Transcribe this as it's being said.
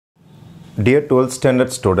Dear 12th standard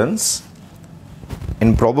students,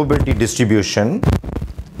 in probability distribution,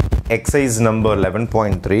 exercise number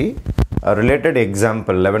 11.3, a related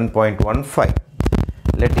example 11.15.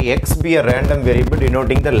 Let x be a random variable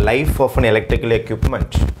denoting the life of an electrical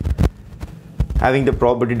equipment having the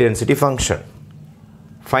probability density function.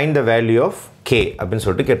 Find the value of k.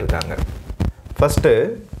 First,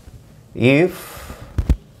 if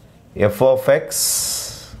f of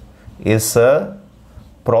x is a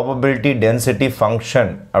probability density function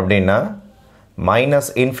அப்படினா minus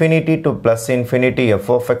infinity to plus infinity f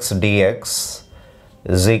of x dx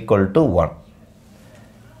is equal to 1.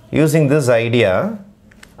 Using this idea,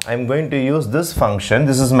 I am going to use this function.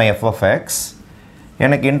 This is my f of x.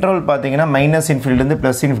 எனக்கு interval பார்த்தீங்கன்னா minus இன்ஃபினிட்டிலேருந்து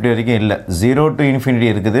plus infinity வரைக்கும் இல்லை, 0 to infinity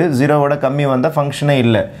இருக்குது. 0வோட கம்மி வந்தால் ஃபங்க்ஷனே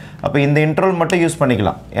இல்லை. அப்போ இந்த இன்டர்வல் மட்டும் யூஸ்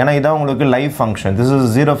பண்ணிக்கலாம், ஏன்னா இதான் உங்களுக்கு live function. This is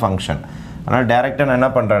 0 function. ஆனால் டேரெக்டாக நான்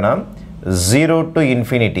என்ன பண்ணுறேன்னா 0 to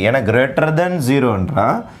infinity, ஏன்னா கிரேட்டர் தென் 0ன்றா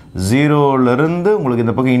 0லேருந்து உங்களுக்கு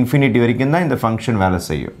இந்த பக்கம் இன்ஃபினிட்டி வரைக்கும் தான் இந்த ஃபங்க்ஷன் வேலை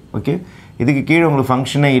செய்யும். ஓகே, இதுக்கு கீழே உங்களுக்கு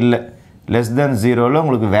ஃபங்க்ஷனே இல்லை. லெஸ் தென் 0ல்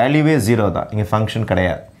உங்களுக்கு வேல்யூவே 0 தான், இங்கே ஃபங்க்ஷன்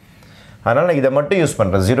கிடையாது. அதனால் நான் இதை மட்டும் யூஸ்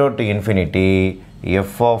பண்ணுறேன். 0 to infinity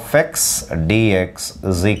f of x dx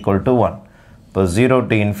is equal to 1. இப்போ 0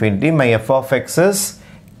 to infinity my f of x is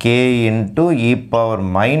k into e power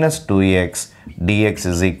minus 2x dx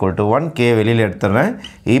is equal to 1. k வெளியில் எடுத்துறேன்.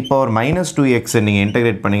 e power minus 2x நீங்கள்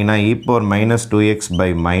integrate பண்ணிங்கன்னா e power minus 2x by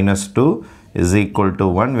minus 2 is equal to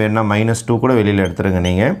 1. வேணா minus 2 கூட வெளியில் எடுத்துருங்க.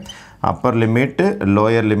 நீங்கள் upper limit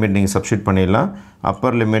lower limit நீங்கள் substitute பண்ணிடலாம்.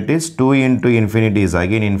 upper limit is 2 into infinity is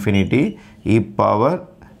again infinity, e power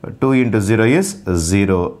 2 into 0 is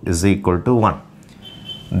 0 is equal to 1.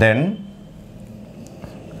 Then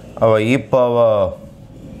our e power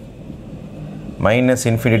minus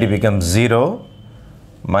infinity becomes 0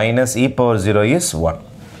 minus e power 0 is 1.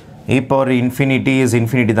 e power infinity is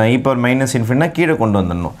infinity தான். e power minus infinity கீழே கொண்டு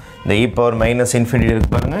வந்துடணும். இந்த e power minus infinity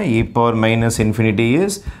இருக்கு பாருங்க. e power minus infinity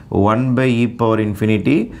is 1 by e power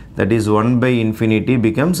infinity, that is 1 by infinity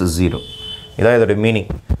becomes 0. இதான் இதோட meaning.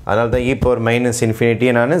 அதனால தான் e power minus infinity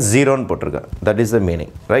நான் 0ன்னு போட்டிருக்கேன். that is the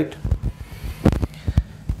meaning, right?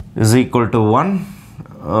 is equal to 1.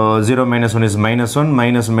 0 minus 1 is minus 1,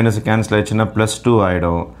 minus minus cancel ஆயிடுச்சுன்னா plus 2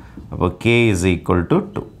 ஆகிடும். அப்போ k is equal to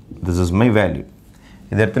 2. this is my value.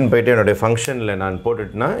 இதை எடுத்துன்னு போயிட்டு என்னுடைய ஃபங்க்ஷனில் நான்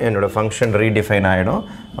போட்டுட்டுனா என்னோடய ஃபங்க்ஷன் ரீடிஃபைன் ஆகிடும்.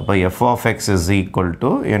 அப்போ f of x is equal to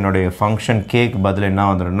என்னுடைய ஃபங்க்ஷன் கேக்கு பதில் என்ன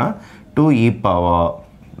வந்துடும்னா 2e power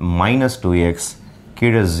minus 2x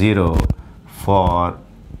கீழே 0 for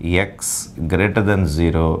x greater than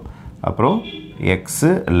 0, அப்புறம் x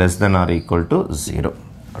less than or equal to 0.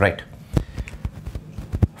 right,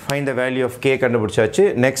 find the value of k கண்டுபிடிச்சாச்சு.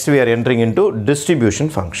 next we are entering into distribution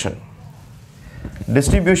function.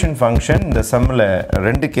 distribution function இந்த சம்மில்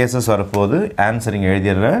ரெண்டு cases வரப்போது. Answering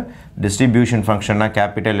எழுதிடுறேன். distribution functionனா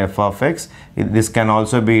capital f of x. this can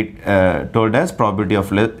also be told as probability of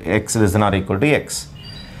x less than or equal to x.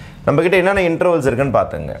 நம்மக்கிட்ட என்னென்ன intervals இருக்குன்னு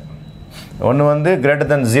பார்த்துங்க. ஒன்று வந்து greater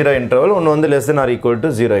than 0 இன்டர்வல், ஒன்று வந்து less than or equal to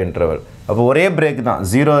 0 interval. அப்போ ஒரே பிரேக் தான்,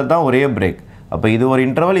 0 தான் ஒரே பிரேக். அப்போ இது ஒரு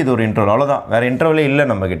இன்டர்வல், இது ஒரு இன்டர்வல், அவ்வளோதான். வேறு இன்டர்வலே இல்லை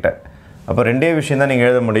நம்மக்கிட்ட. அப்போ ரெண்டே விஷயம் தான் நீங்கள்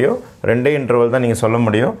எழுத முடியும், ரெண்டே இன்டர்வல் தான் நீங்கள் சொல்ல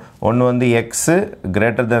முடியும். ஒன்று வந்து எக்ஸு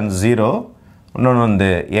கிரேட்டர் தென் 0, இன்னொன்று வந்து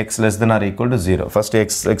X less than R equal to 0. First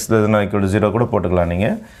X less than R equal to 0 கூட போட்டுக்கலாம்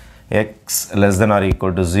நீங்கள். X less than R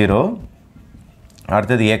equal to 0,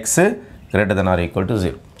 அடுத்தது x greater than R equal to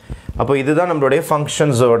 0. அப்போ இதுதான் நம்மளுடைய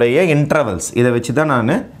ஃபங்க்ஷன்ஸோடைய இன்டர்வல்ஸ். இதை வச்சு தான்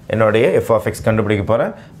நான் என்னுடைய எஃப் ஆஃப் எக்ஸ் கண்டுபிடிக்க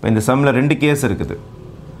போகிறேன். இப்போ இந்த சம்மில் ரெண்டு கேஸ் இருக்குது.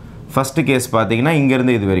 ஃபஸ்ட்டு கேஸ் பார்த்தீங்கன்னா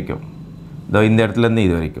இங்கேருந்து இது வரைக்கும், இந்த இடத்துலேருந்து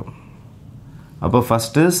இது வரைக்கும். அப்போ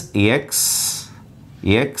first is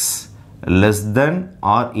x less than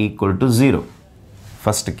R equal to 0,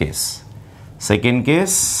 first case. Second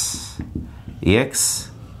case x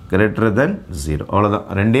greater than 0. அவ்வளோதான்,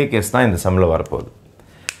 ரெண்டே கேஸ் தான் இந்த சம்மில் வரப்போகுது.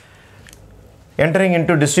 entering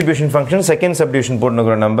into distribution function, second subdivision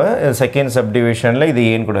போட்டுக்கிறோம் நம்ம. செகண்ட் சப்டிவிஷனில் இது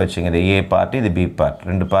ஏன்னு கூட வச்சுங்க. இது ஏ பார்ட், இது பி பார்ட்,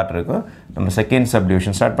 ரெண்டு பார்ட் இருக்கும். நம்ம செகண்ட்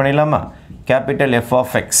சப்டிவிஷன் ஸ்டார்ட் பண்ணிடலாமா? Capital f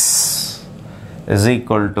of x is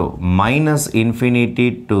equal to minus infinity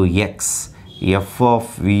to x f of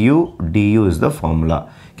u du is the formula.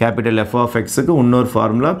 capital F of x க்கு இன்னொரு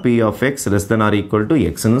formula p of x less than or equal to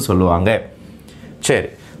x ன்னு சொல்லுவாங்க. சரி,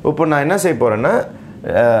 இப்போ நான் என்ன செய்ய போகிறேன்னா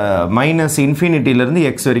மைனஸ் இன்ஃபினிட்டிலேருந்து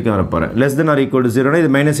எக்ஸ் வரைக்கும் வர போகிறேன். Less than R equal to 0னா இது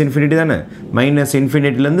மைனஸ் இன்ஃபினிட்டி தானே. மைனஸ்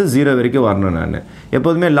இன்ஃபினிட்டிலேருந்து 0 வரைக்கும் வரணும். நான்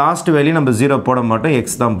எப்போதுமே லாஸ்ட் வேல்யூ நம்ம 0 போட மாட்டோம்,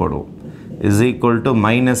 எக்ஸ் தான் போடுவோம். Is equal to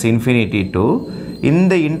minus infinity to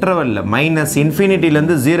இந்த இன்டர்வலில் மைனஸ்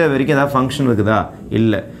இன்ஃபினிட்டிலேருந்து 0 வரைக்கும் ஏதாவது ஃபங்க்ஷன் இருக்குதா?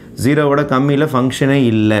 இல்லை. 0வோட கம்மியில் ஃபங்க்ஷனே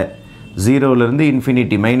இல்லை. 0லேருந்து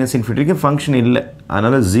இன்ஃபினிட்டி மைனஸ் இன்ஃபினிட்டிக்கு ஃபங்க்ஷன் இல்லை,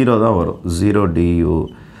 அதனால் 0 தான் வரும். 0 du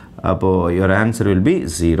அப்போது your answer will be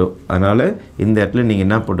 0. அதனால் இந்த இடத்துல நீங்கள்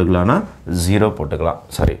என்ன போட்டுக்கலாம்னா 0 போட்டுக்கலாம்.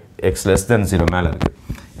 சாரி, x less than 0 மேலே இருக்குது.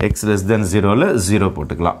 x less than 0ல் 0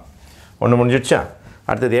 போட்டுக்கலாம். ஒன்று முடிஞ்சிடுச்சா?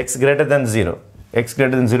 அடுத்தது x greater than 0. x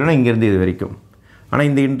greater than 0னா இங்கேருந்து இது வரைக்கும். ஆனால்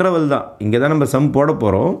இந்த இன்டர்வல் தான், இங்கே தான் நம்ம சம் போட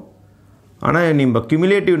போகிறோம். ஆனால் நம்ம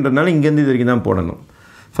cumulativeன்றதுனால இங்கேருந்து இது வரைக்கும் தான் போடணும்.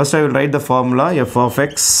 First I will write the formula f of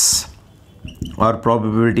x or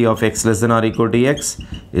probability of x less than or equal to x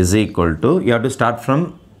is equal to, you have to start from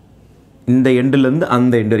இந்த எண்டிலேருந்து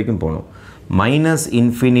அந்த எண்டு வரைக்கும் போகணும். minus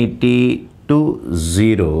infinity to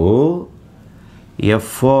 0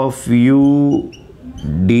 f of u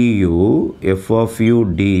du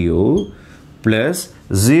plus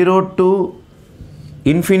 0 to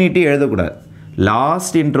infinity எழுதக்கூடாது.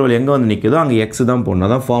 Last interval எங்கே வந்து நிற்குதோ அங்கே X தான் போடணும்.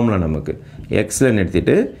 அதான் ஃபார்முலா நமக்கு. எக்ஸில்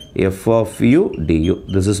நிறுத்திட்டு F of you due,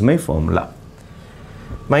 this is my formula.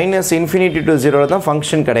 Minus infinity to 0 தான்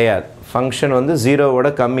ஃபங்க்ஷன் கிடையாது. ஃபங்க்ஷன் வந்து 0வோட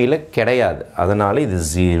கம்மியில் கிடையாது. அதனால் இது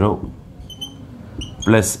 0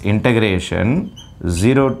 ப்ளஸ் இன்டகிரேஷன்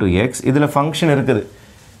 0 டு எக்ஸ். இதில் ஃபங்க்ஷன் இருக்குது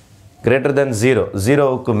கிரேட்டர் தென் 0,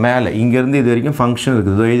 0க்கு மேலே இங்கேருந்து இது வரைக்கும் ஃபங்க்ஷன்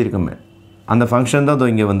இருக்குது. இதோ எழுதியிருக்கோமே, அந்த ஃபங்க்ஷன் தான் இதோ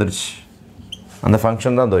இங்கே வந்துடுச்சு. அந்த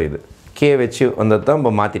ஃபங்க்ஷன் தான் இதோ இது கே வச்சு வந்தது தான்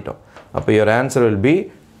இப்போ மாற்றிட்டோம். அப்போ your answer will be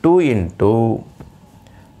 2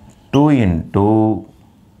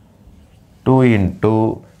 into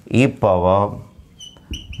e power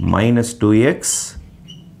minus 2x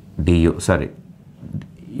du. Sorry,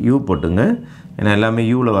 u போட்டுங்க, ஏன்னா எல்லாமே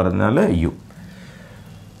யூவில் வரதுனால u.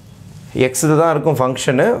 எக்ஸ் தான் இருக்கும்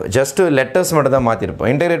ஃபங்க்ஷனு, ஜஸ்ட்டு லெட்டர்ஸ் மட்டும் தான் மாற்றிருப்போம்.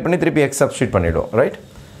 இன்டெகிரேட் பண்ணி திருப்பி எக்ஸ் சப்ஸ்டியூட் பண்ணிவிடுவோம். ரைட்,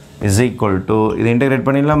 இஸ் ஈக்குவல் டு, இதை இன்டெகிரேட்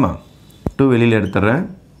பண்ணிடலாமா? 2 வெளியில் எடுத்துடுறேன்.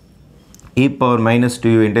 e power minus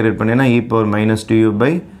 2u integrate பண்ணினா e power minus 2u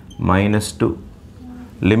by minus 2.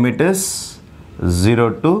 Limit is 0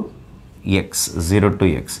 to x.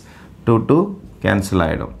 2 to cancel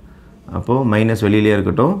ஆகிடும். அப்போது மைனஸ் வெளியிலே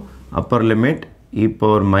இருக்கட்டும். Upper limit e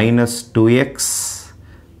power minus 2x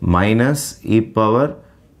minus e power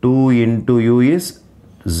 2 into u is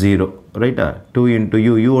 0. ரைட்டா? 2 into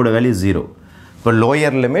u, u ஓட value 0. இப்போ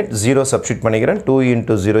lower limit 0 substitute பண்ணிக்கிறேன். 2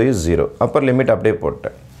 into 0 is 0. Upper limit அப்படியே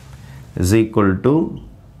போட்டேன். is equal to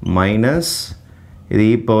minus, இது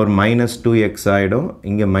e power minus 2x ஆகிடும்.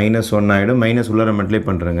 இங்கே minus 1 ஆகிடும். மைனஸ் உள்ளார மல்டிப்ளை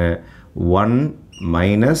பண்ணுறேங்க. 1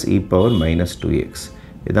 minus e power minus 2x.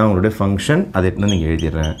 இதுதான் உங்களுடைய ஃபங்க்ஷன். அது எப்படி நீங்கள்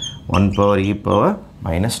எழுதிடுறேன். 1 power e power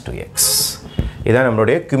minus 2x. இதுதான்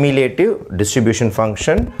நம்மளுடைய cumulative distribution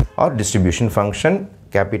function or distribution function,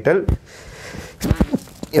 capital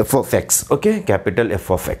f of x. Okay, capital f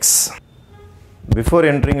of x. Before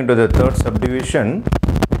entering into the third subdivision,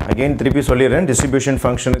 again திருப்பி சொல்லிடுறேன். Distribution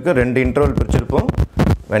ஃபங்க்ஷனுக்கு 2 interval பிரிச்சிருப்போம்.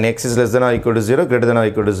 when x is less than or equal to 0, greater than or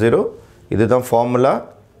equal to 0. இதுதான் formula.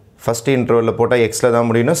 First இன்டர்வலில் போட்டால் எக்ஸில் தான்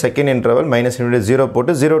முடியணும். Second interval minus infinity 0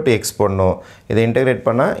 போட்டு 0 to x போடணும். இதை இன்டெகிரேட்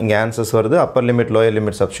பண்ணால் இங்கே ஆன்சர்ஸ் வருது. Upper limit lower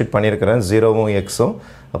limit substitute பண்ணியிருக்கிறேன், 0வும் எக்ஸும்.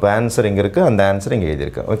 அப்போ ஆன்சர் இங்கே இருக்குது, அந்த ஆன்சர் இங்கே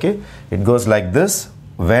எழுதியிருக்கேன். Okay, it goes like this.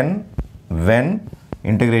 when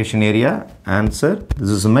integration area answer, this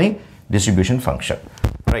is my distribution function.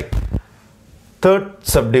 Right. Third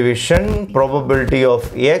subdivision, probability of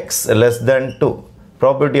x less than 2.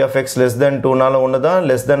 probability of x less than 2 நால ஒன்று தான்,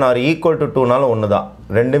 less than or equal to 2 நால ஒன்று தான்.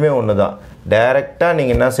 ரெண்டுமே ஒன்று தான். டைரெக்டாக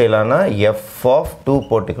நீங்கள் என்ன செய்யலாம்னா f of 2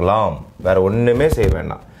 போட்டுக்கலாம். வேறு ஒன்றுமே செய்ய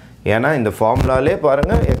வேண்டாம். ஏன்னா இந்த ஃபார்முலாலே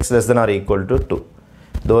பாருங்கள், x less than or equal to 2.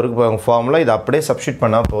 இது ஒரு ஃபார்முலா, இது அப்படியே சப்ஸ்டியூட்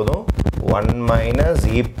பண்ணால் போதும். 1 minus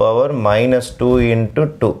e power minus 2 into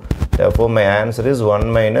 2. Therefore my answer is 1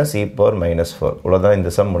 minus e power minus 4. இவ்வளோதான், இந்த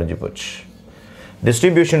சம் முடிஞ்சு போச்சு.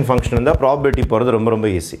 டிஸ்ட்ரிபியூஷன் ஃபங்க்ஷன் இருந்தால் ப்ராபபிலிட்டி போகிறது ரொம்ப ரொம்ப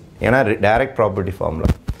ஈஸி. ஏன்னா டைரக்ட் ப்ராபபிலிட்டி ஃபார்முலா.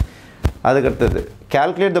 அதுக்கடுத்தது,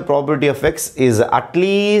 calculate the probability of x is at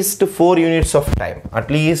least 4 units of time. At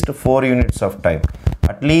least 4 units of time.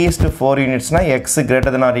 At least 4 units na x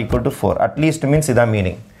greater than or equal to 4. At least means இதான்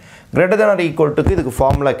meaning. greater than or equal to இதுக்கு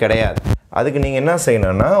formula கிடையாது. அதுக்கு நீங்கள் என்ன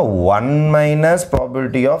செய்யணும்னா 1 minus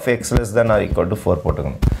probability of x less than or equal to 4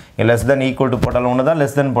 போட்டுக்கணும். less than equal to போட்டாலும் ஒன்று தான்,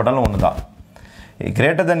 less than போட்டாலும் ஒன்று தான்.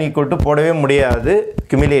 greater than equal to போடவே முடியாது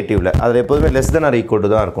cumulative. அதில் எப்போதுமே less than or equal to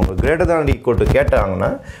தான் இருக்கும். greater than or equal to கேட்டாங்கன்னா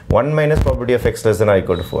 1 minus probability of x less than or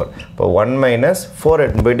equal to 4. இப்போ 1 minus 4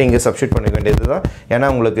 எடுத்து போயிட்டு இங்கே சப்ஸ்டியூட் பண்ணிக்க வேண்டியது தான். ஏன்னா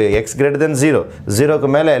உங்களுக்கு x greater than 0, 0க்கு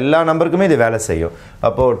மேலே எல்லா நம்பருக்குமே இது வேலை செய்யும்.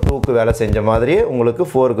 அப்போது 2க்கு வேலை செஞ்ச மாதிரியே உங்களுக்கு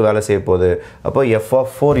 4க்கு வேலை செய்ய போகுது. அப்போ f of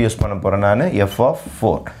 4 யூஸ் பண்ண போகிறேன் நான். f of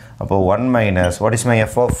 4. அப்போ 1 minus, what is my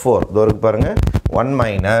f of 4? தோருக்கு பாருங்கள், 1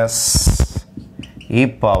 minus e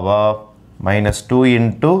power minus 2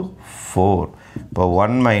 into 4. இப்போ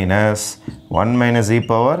 1 minus e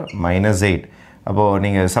power minus 8. அப்போது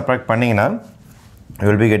நீங்கள் சப்ராக்ட் பண்ணிங்கன்னா you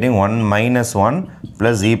will be getting 1 minus 1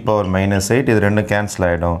 plus e power minus 8. இது ரெண்டும் கேன்சல்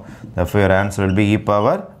ஆகிடும். Therefore your answer will be e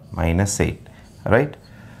power minus 8. Right?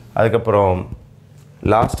 அதுக்கப்புறம்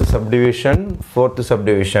last subdivision, fourth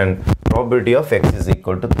subdivision, probability of x is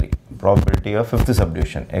equal to 3. Probability of fifth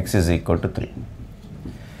subdivision, x is equal to 3.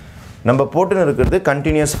 நம்ம போட்டுன்னு இருக்கிறது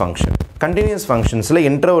continuous function. Continuous functionsல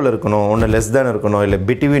interval இருக்கணும், ஒன்று less than இருக்கணும், இல்லை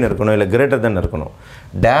between இருக்கணும், இல்லை greater than இருக்கணும்.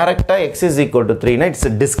 Directா x is equal to 3 னா it's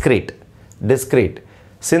a discrete.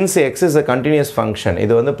 Since x is a continuous function,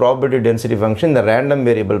 இது வந்து probability density function, இந்த random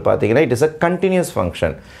variable பார்த்தீங்கன்னா it is a continuous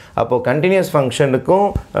function. அப்போ continuous functionக்கும்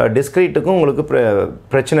discreteக்கும் உங்களுக்கு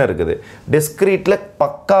பிரச்சனை இருக்குது. Discreteல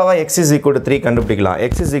பக்காவா x is equal to 3 கண்டுபிடிக்கலாம்,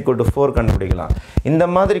 x is equal to 4 கண்டுபிடிக்கலாம். இந்த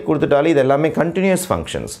மாதிரி கொடுத்துட்டாலே இது எல்லாமே continuous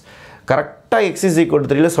functions. கரெக்டாக x is equal to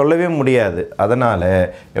 3ல சொல்லவே முடியாது. அதனால்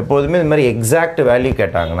எப்போதுமே இந்த மாதிரி எக்ஸாக்ட் வேல்யூ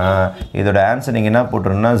கேட்டாங்கன்னா இதோட ஆன்சர் நீங்கள் என்ன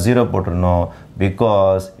போட்டுருன்னா 0 போட்டுருணும்.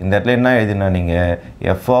 பிகாஸ் இந்த இடத்துல என்ன எழுதினா நீங்கள்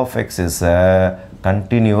f of x is a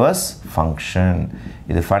continuous function.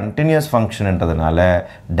 இது continuous functionன்றதுனால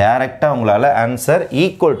டைரெக்டாக உங்களால் ஆன்சர்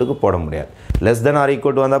ஈக்குவல் டுக்கு போட முடியாது. Less than R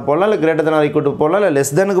equal to வந்தால் போடலாம், இல்லை greater than R equal to போடலாம், இல்லை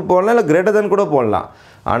லெஸ் தெனுக்கு போடலாம், இல்லை கிரேட்டர் தென் கூட போடலாம்.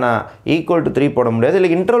 ஆனால் ஈக்குவல் டு 3 போட முடியாது. இல்லை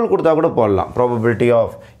இன்டர்வல் கொடுத்தா கூட போடலாம். Probability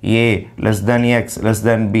of a less than X less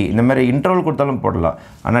than B இந்த மாதிரி இன்டர்வல் கொடுத்தாலும் போடலாம்.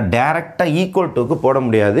 ஆனால் டேரெக்டாக ஈக்குவல் டுக்கு போட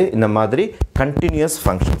முடியாது. இந்த மாதிரி கண்டினியூஸ்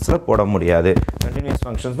ஃபங்க்ஷன்ஸில் போட முடியாது. கண்டினியூஸ்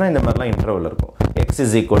ஃபங்க்ஷன்ஸ்னால் இந்த மாதிரிலாம் இன்டர்வல் இருக்கும். x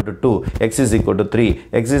is equal to 2, x is equal to 3,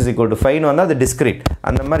 x is equal to 5 வந்தால் அது discrete.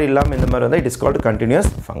 அந்த மாதிரி இல்லாமல் இந்த மாதிரி வந்தால் it is called continuous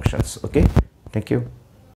functions. Okay, thank you.